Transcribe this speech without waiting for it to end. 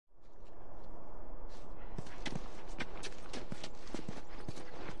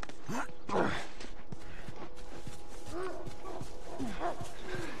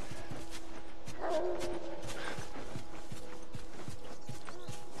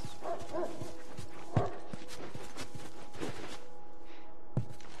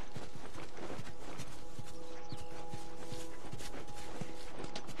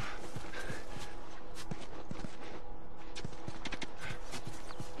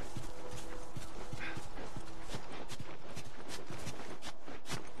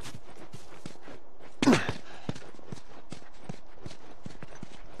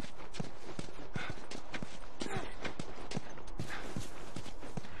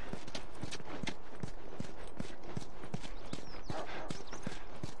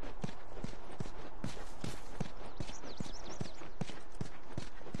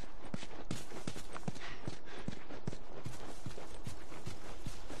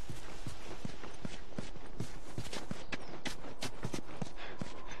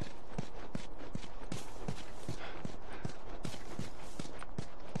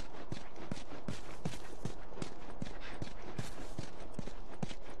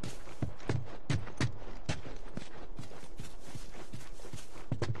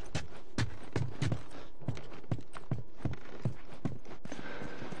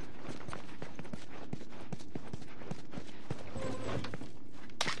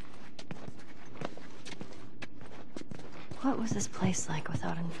What was this place like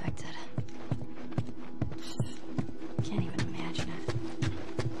without infected? Can't even imagine it.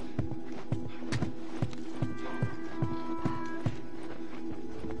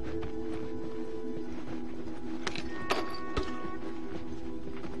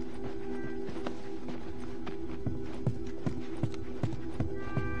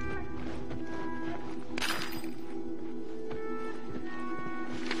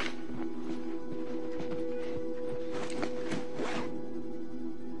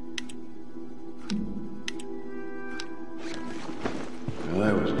 Well,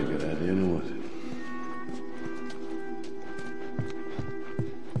 that wasn't a good idea, now was it?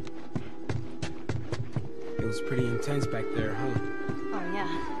 It was pretty intense back there, huh? Oh, yeah.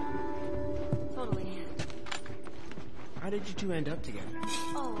 Totally. How did you two end up together?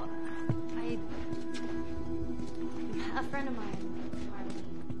 Oh, a friend of mine, Marlene.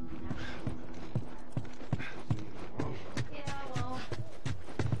 Yeah, well,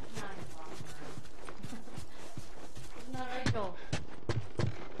 not involved. Isn't that right, Joel?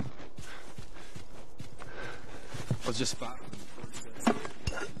 I was just following. I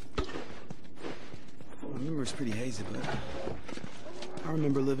remember it's pretty hazy, but I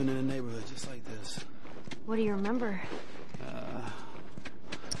remember living in a neighborhood just like this. What do you remember?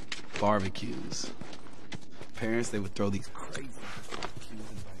 Barbecues. Parents, they would throw these crazy barbecues and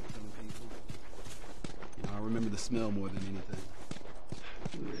invite young people. You know, I remember the smell more than anything.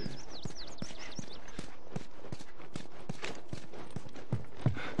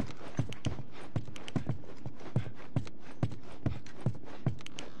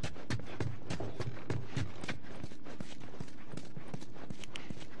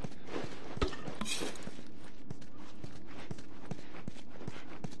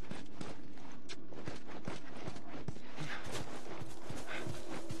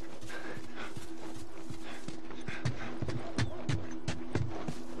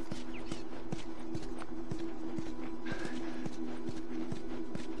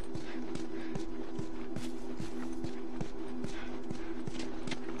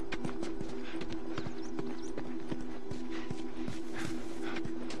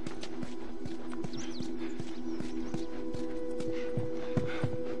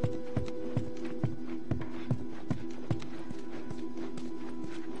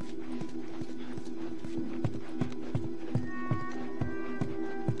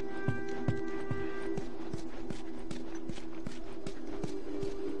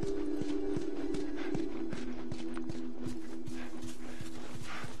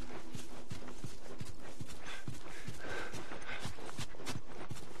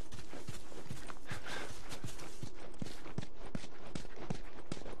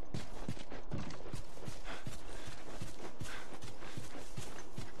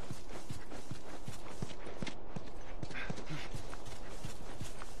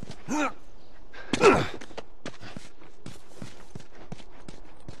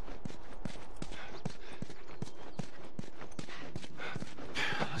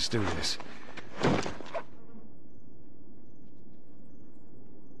 Let's do this.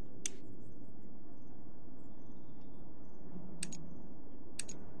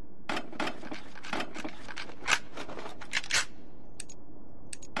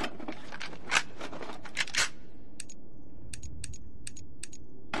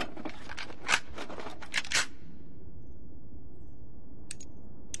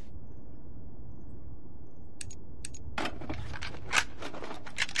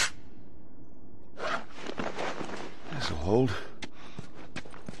 This'll hold.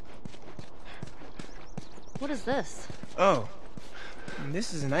 What is this? Oh,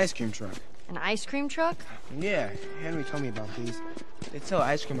 this is an ice cream truck. An ice cream truck? Yeah, Henry told me about these. They sell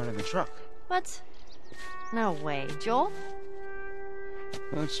ice cream out of the truck. What? No way. Joel?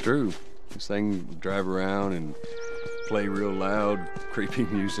 That's true. This thing would drive around and play real loud, creepy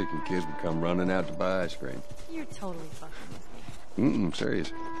music, and kids would come running out to buy ice cream. You're totally fucking with me.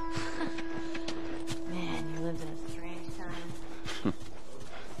 Serious. Man, you lived in a strange time.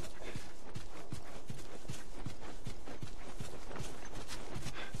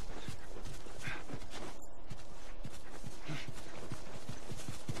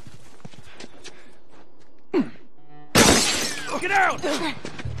 Get out!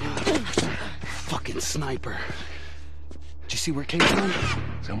 Fucking sniper. Did you see where it came from?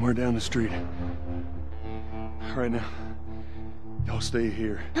 Somewhere down the street. All right, now, y'all stay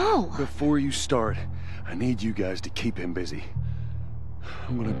here. No! Before you start, I need you guys to keep him busy.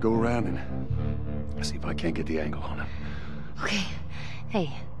 I'm gonna go around and see if I can't get the angle on him. Okay.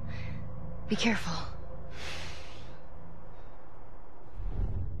 Hey, be careful.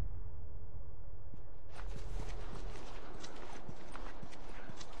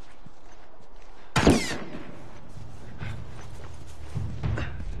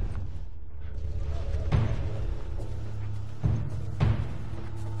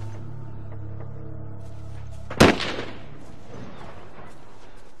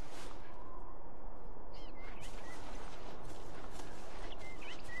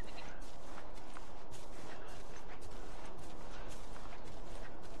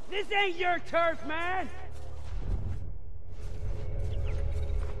 This ain't your turf, man!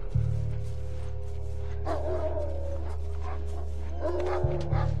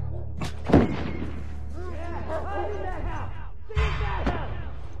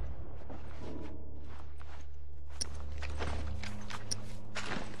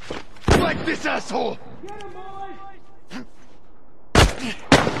 Like this asshole! Get him, boys!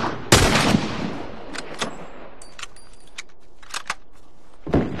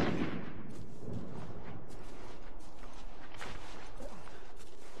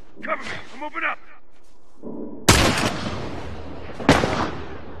 Cover me! I'm moving up!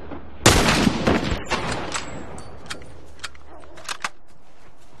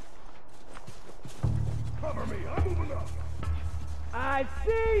 Cover me! I'm moving up! I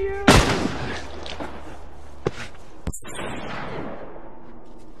see you!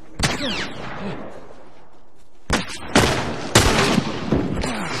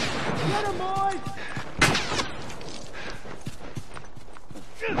 Get him, boys!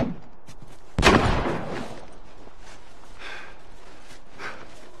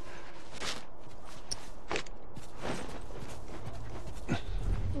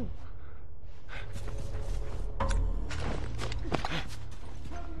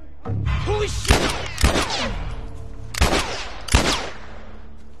 Holy shit!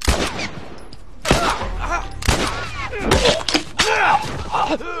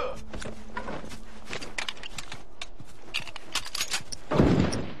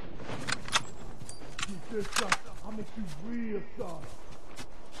 I'll make you real soft.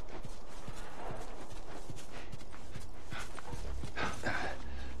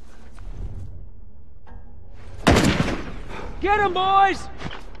 Get him, boys!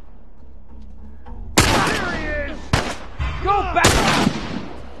 There he is! Go back!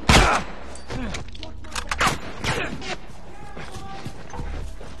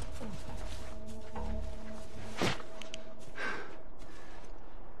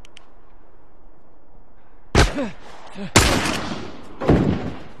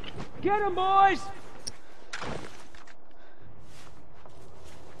 Get him, boys!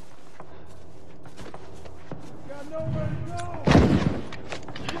 Got nowhere to go!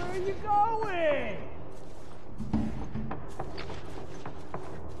 Where are you going?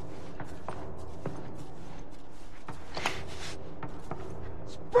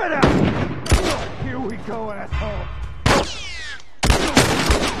 Spread out! Here we go, asshole!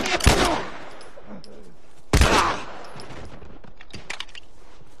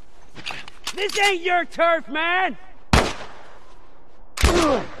 This ain't your turf, man!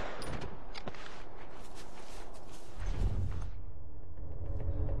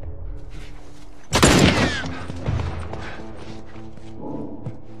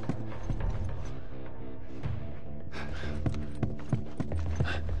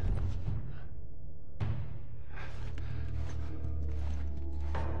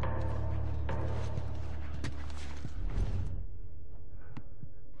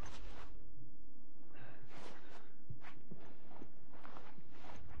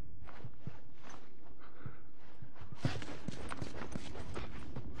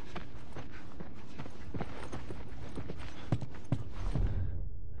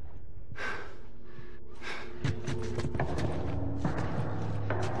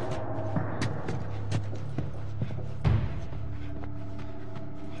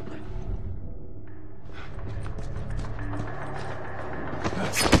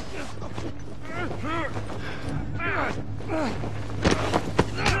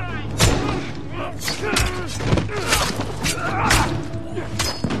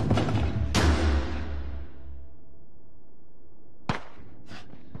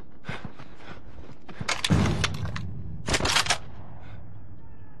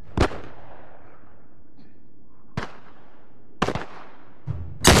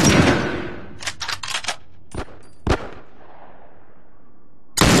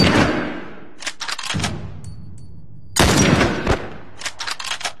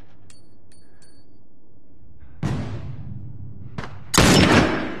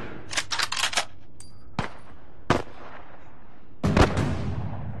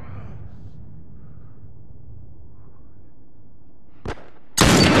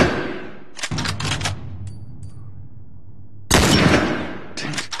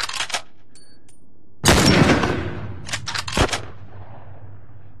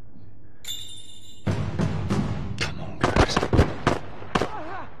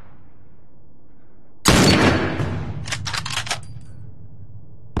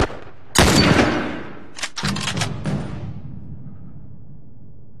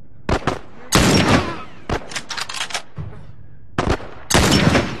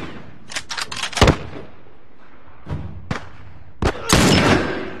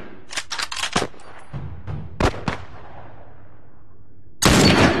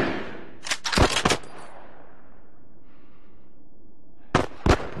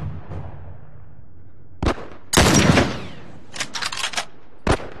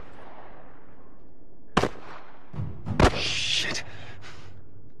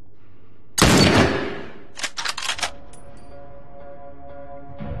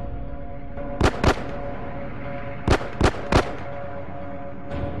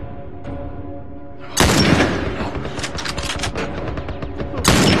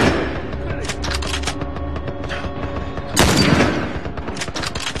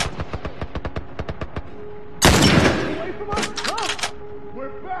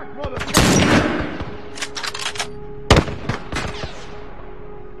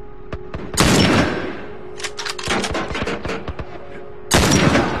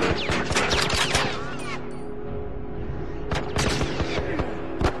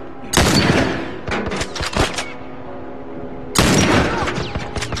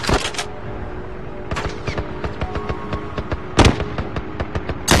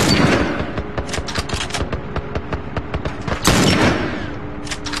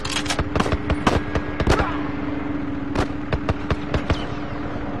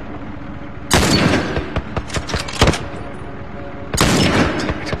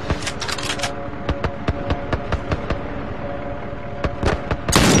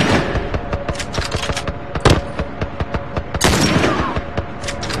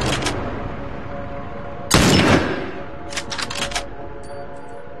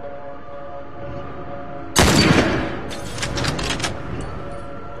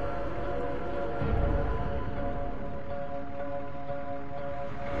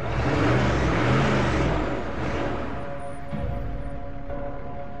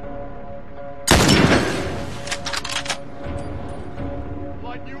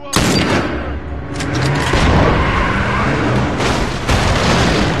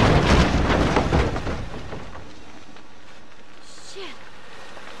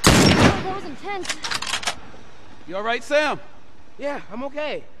 That was intense. You all right, Sam? Yeah, I'm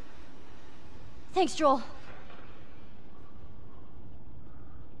okay. Thanks, Joel.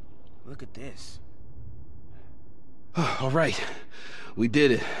 Look at this. All right. We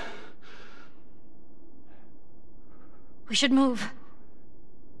did it. We should move.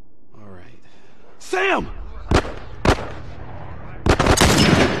 All right. Sam!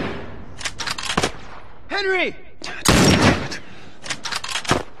 Henry!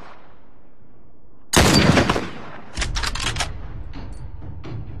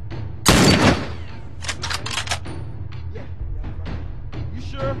 You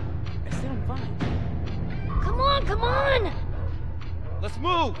sure? I said I'm fine. Come on, come on! Let's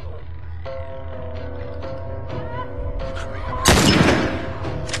move!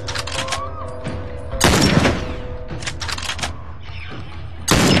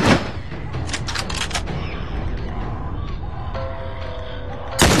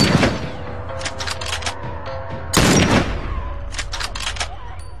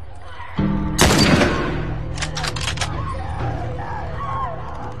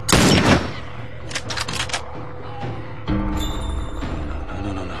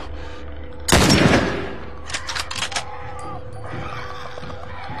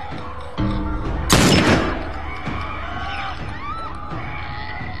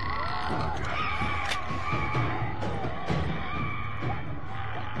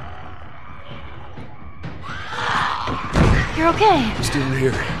 You're okay. Still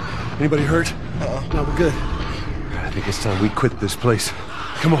here. Anybody hurt? No, we're good. I think it's time we quit this place.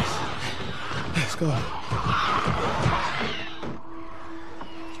 Come on. Let's go.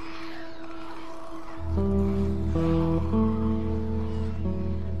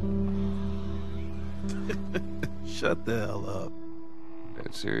 Shut the hell up.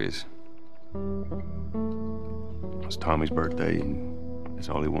 Dead serious. It's Tommy's birthday, and that's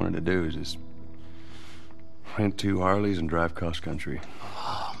all he wanted to do is just rent 2 Harleys and drive cross country.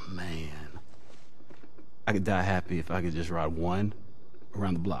 Oh, man. I could die happy if I could just ride one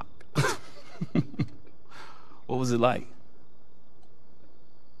around the block. What was it like? It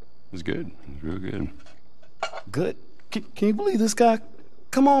was good. It was real good. Good? Can you believe this guy?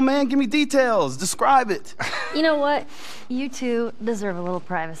 Come on, man, give me details. Describe it. You know what? You two deserve a little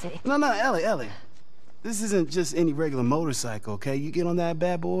privacy. No, Ellie. This isn't just any regular motorcycle, okay? You get on that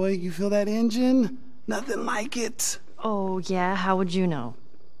bad boy, you feel that engine? Nothing like it. Oh, yeah? How would you know?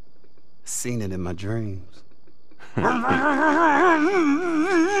 Seen it in my dreams. Okay.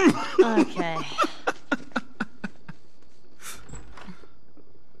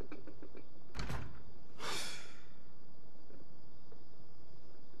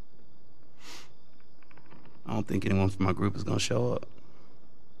 I don't think anyone from my group is gonna show up.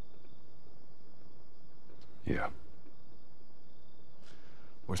 Yeah.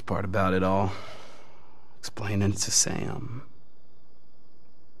 Worst part about it all, explaining it to Sam.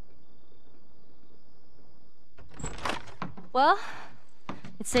 Well,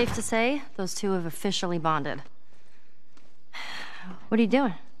 it's safe to say those two have officially bonded. What are you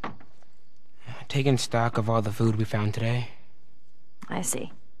doing? Taking stock of all the food we found today. I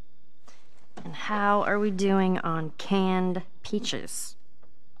see. And how are we doing on canned peaches?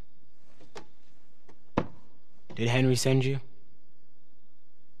 Did Henry send you?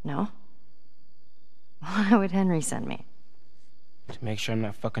 No? Why would Henry send me? To make sure I'm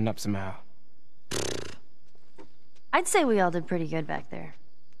not fucking up somehow. I'd say we all did pretty good back there.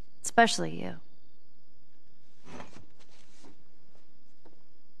 Especially you.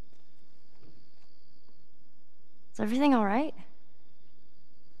 Is everything all right?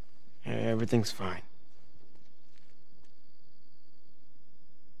 Yeah, everything's fine.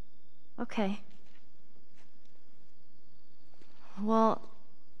 Okay. Well,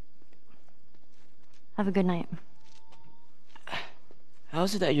 have a good night. How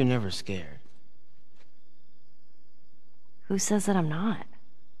is it that you're never scared? Who says that I'm not?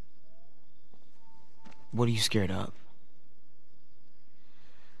 What are you scared of?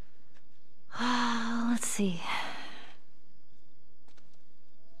 Let's see.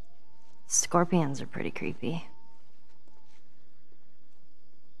 Scorpions are pretty creepy.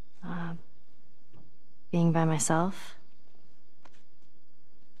 Being by myself.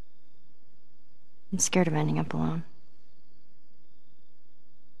 I'm scared of ending up alone.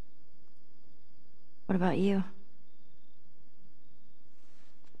 What about you?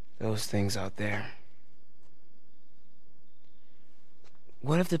 Those things out there.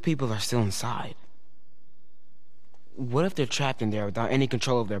 What if the people are still inside? What if they're trapped in there without any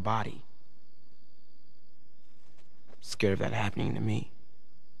control of their body? Scared of that happening to me.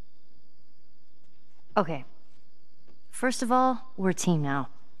 Okay. First of all, we're a team now.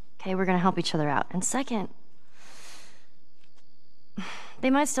 Okay, we're gonna help each other out. And second, they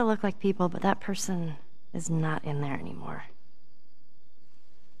might still look like people, but that person is not in there anymore.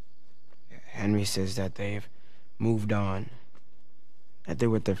 Henry says that they've moved on, that they're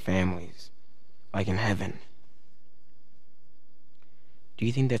with their families, like in heaven. Do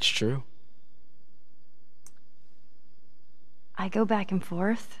you think that's true? I go back and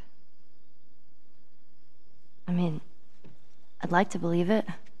forth. I mean, I'd like to believe it.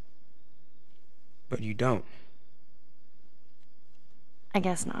 But you don't. I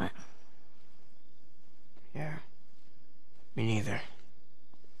guess not. Yeah. Me neither.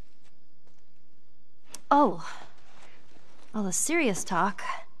 Oh. All the serious talk.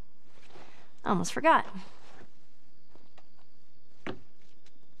 I almost forgot.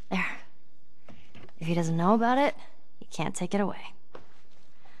 There. If he doesn't know about it, he can't take it away.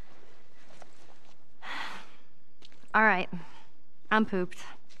 All right. I'm pooped.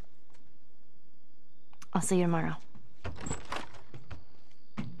 I'll see you tomorrow.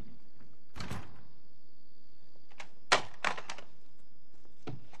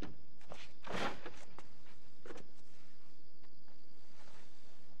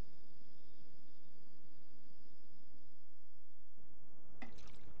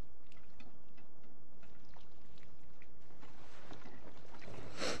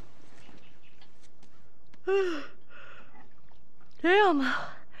 Damn,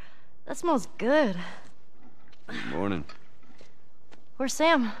 that smells good. Good morning. Where's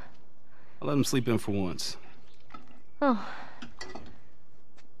Sam? I let him sleep in for once. Oh,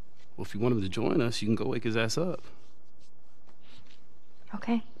 Well, if you want him to join us, you can go wake his ass up.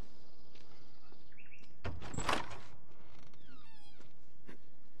 okay.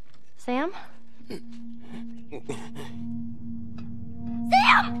 Sam?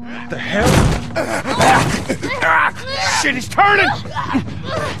 The hell? Shit, he's turning!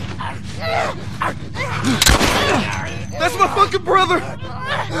 That's my fucking brother!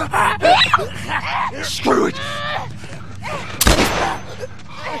 Screw it!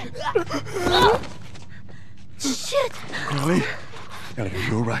 Shit! Chloe? Ellie, are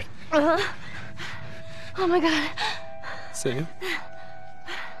you alright? Oh my god. Sam?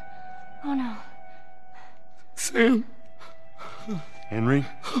 Oh no. Sam? Henry?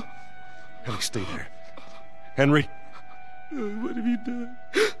 Ellie, stay there. Henry? What have you done?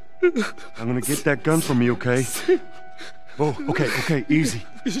 I'm gonna get that gun from you, okay? Oh, okay, easy.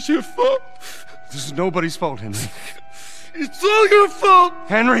 It's your fault. This is nobody's fault, Henry. It's all your fault.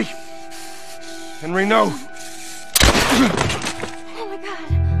 Henry! Henry, no!